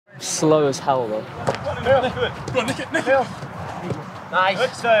Slow as hell though. Go on, nick it. Nice.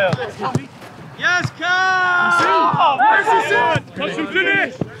 Good sail. Yes, Carl! Oh, Nice. Touch and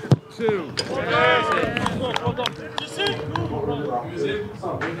finish. 2.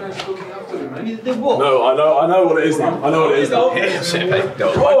 No, I know what it is now. I know what it is now.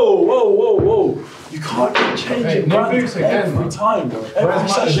 Whoa. You can't keep changing every time though.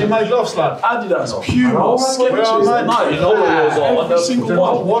 Where's my gloves, lad? Adidas, Puma, Skechers, You know where yours are. every single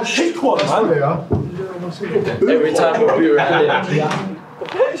one. One hit one, man. Every time we're ready.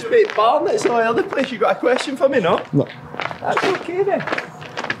 It's a bit Barnet, it's my other place. You got a question for me, no? No. That's okay then.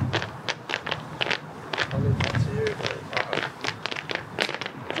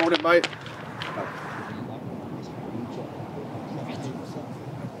 Hold it, mate.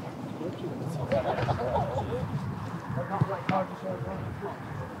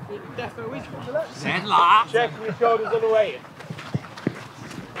 Check your shoulders on the way in.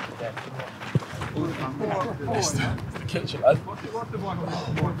 It's the kitchen, man.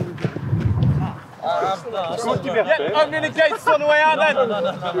 Opening the gates on the way out then. No.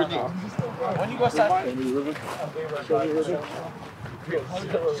 When you go outside.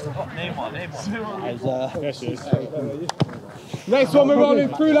 Name one. Next one, we're rolling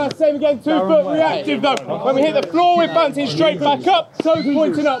through that same again. 2 foot reactive though. When we hit the floor, we're bouncing straight back up, toes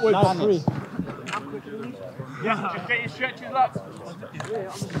pointing upwards. Yeah, just get your stretches up.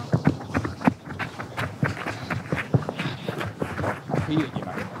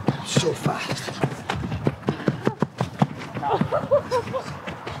 So fast.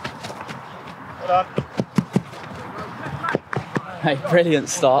 Hey, brilliant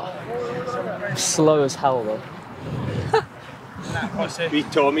start. Slow as hell though. Big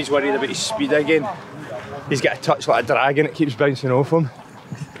Tommy's worried about his speed again. He's got a touch like a dragon, it keeps bouncing off him.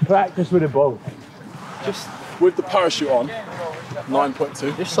 Practice with the ball. Just with the parachute on,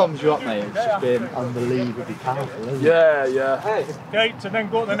 9.2. This sums you up, mate. It's just been unbelievably powerful, isn't it? Yeah. Gates and then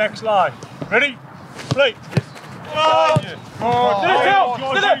go to the next line. Ready? Play. Half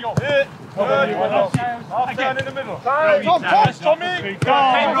down in the middle. Pass, Tommy.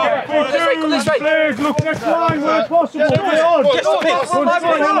 Players, look next line where possible. Come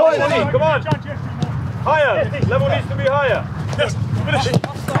on. Higher. Level needs to be higher. Yes. Finish.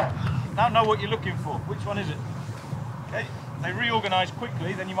 Now know what you're looking for. Which one is it? Okay. They reorganise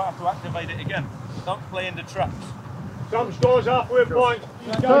quickly, then you might have to activate it again. Don't play into traps. Some scores halfway point.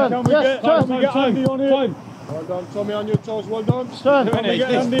 Can we get Andy on it? Well done, Tommy, on your toes, well done. Can we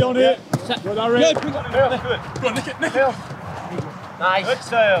get Andy on it? Good, Harry. Good. Go on, nick it. Nice. Good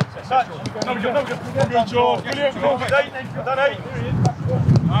sail. Good George. Brilliant. Done 8.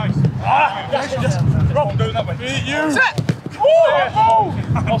 Nice. Yes. Rob, do it that way. Beat you. Set.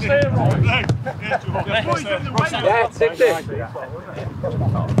 I'll stay it right. Yeah, take this.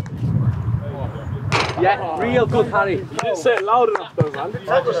 Yeah, real good, Harry. You didn't say it loud enough though, man.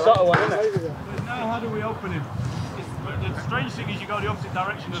 That's a subtle one, isn't it? Now how do we open him? The strange thing is you go the opposite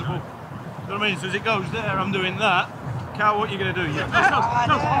direction of the ball. You know what I mean? So as it goes there, I'm doing that. Cal, what are you going to do? Yeah.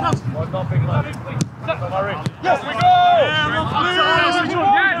 No. Not big lad. Yes, we go! Yeah, keep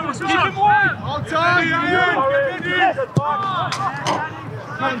him wide! On time!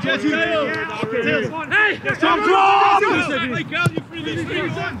 Come on, Jesse! Hey! Come on! Hey, Cal, you free this thing.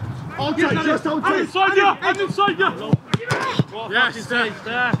 Hold tight, just hold tight. I'm inside you! Yes,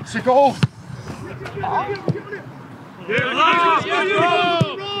 there. It's a goal.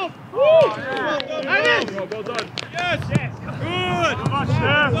 Well done. Yes. Good. Go on.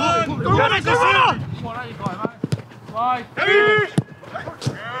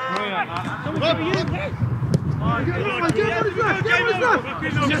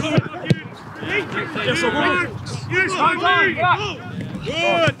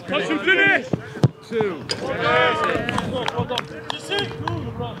 Good. Touch and finish. 2.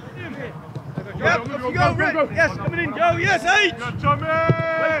 Yep, off you go, Rick. Yes, coming in, Joe. Yes, 8. Good, Tommy.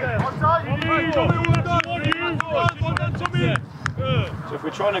 So if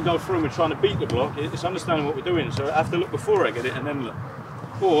we're trying to go through and we're trying to beat the block, it's understanding what we're doing. So I have to look before I get it and then look.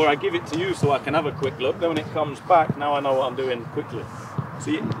 Or I give it to you so I can have a quick look. Then when it comes back, now I know what I'm doing quickly.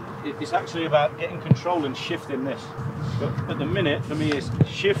 So it's actually about getting control and shifting this. But at the minute, for me, is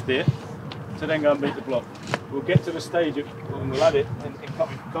shift it to then go and beat the block. We'll get to the stage and we'll add it, and it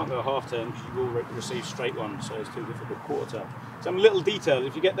can't go a half turn because you will receive straight ones, so it's too difficult. Quarter turn. Some little details,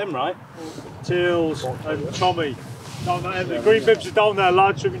 if you get them right. Tills and Tommy. Down there, the green bibs are down there,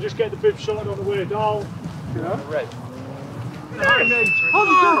 lads, so we can just get the bib shot on the way down. You know? Red.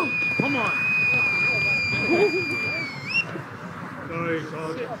 Come on!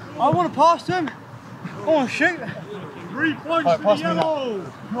 I want to pass him. I want to shoot. 3 points for the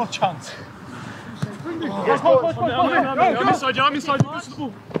yellow. No chance. I'm inside you, this is the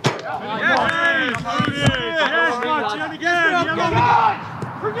ball. Yes, again,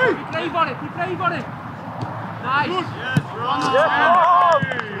 Play body, play body. Nice. Yes, Rob.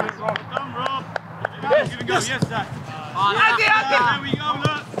 Yes, Rob. Done, Rob. Yes, give and go. Yes, Zach. Andy. There we go,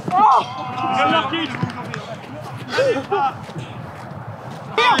 look. You're lucky.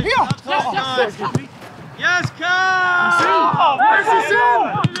 Here. Yes, Carl.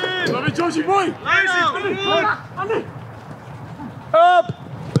 Love it, Georgie boy. Andy. Up.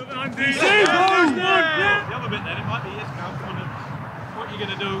 Andy. The other bit then, it might be yes, Carl. Come on then. What are you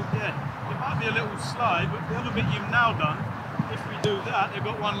going to do? Yeah. It might be a little slide, but the other bit you've now done, if we do that, they've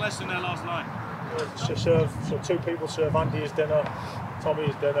got one less in their last line. So 2 people serve Andy's dinner,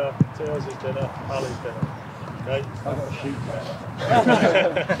 Tommy's dinner, Taylor's dinner, Ali's dinner. Okay? I've got to shoot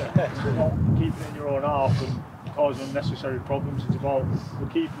keeping it in your own half and causing unnecessary problems. It's about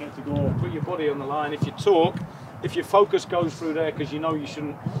keeping it to go. Put your body on the line. If you talk, if your focus goes through there because you know you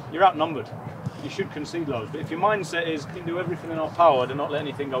shouldn't, you're outnumbered. You should concede those. But if your mindset is we can do everything in our power to not let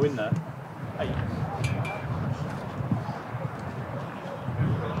anything go in there, hey.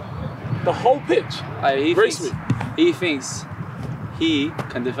 The whole pitch. He thinks he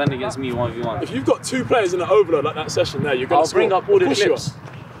can defend against me 1v1. If you've got 2 players in an overload like that session there, you're going to score. I'll bring up all the clips.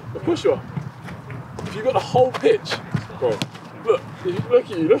 Of course you are. If you've got the whole pitch, bro, look at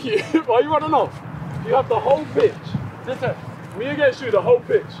you. Why are you running off? If you have the whole pitch, me against you, the whole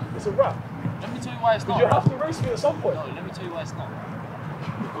pitch, it's a wrap. Let me tell you why it's not. You have to race me at some point. No, let me tell you why it's not.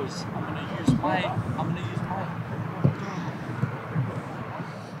 Because I'm gonna use my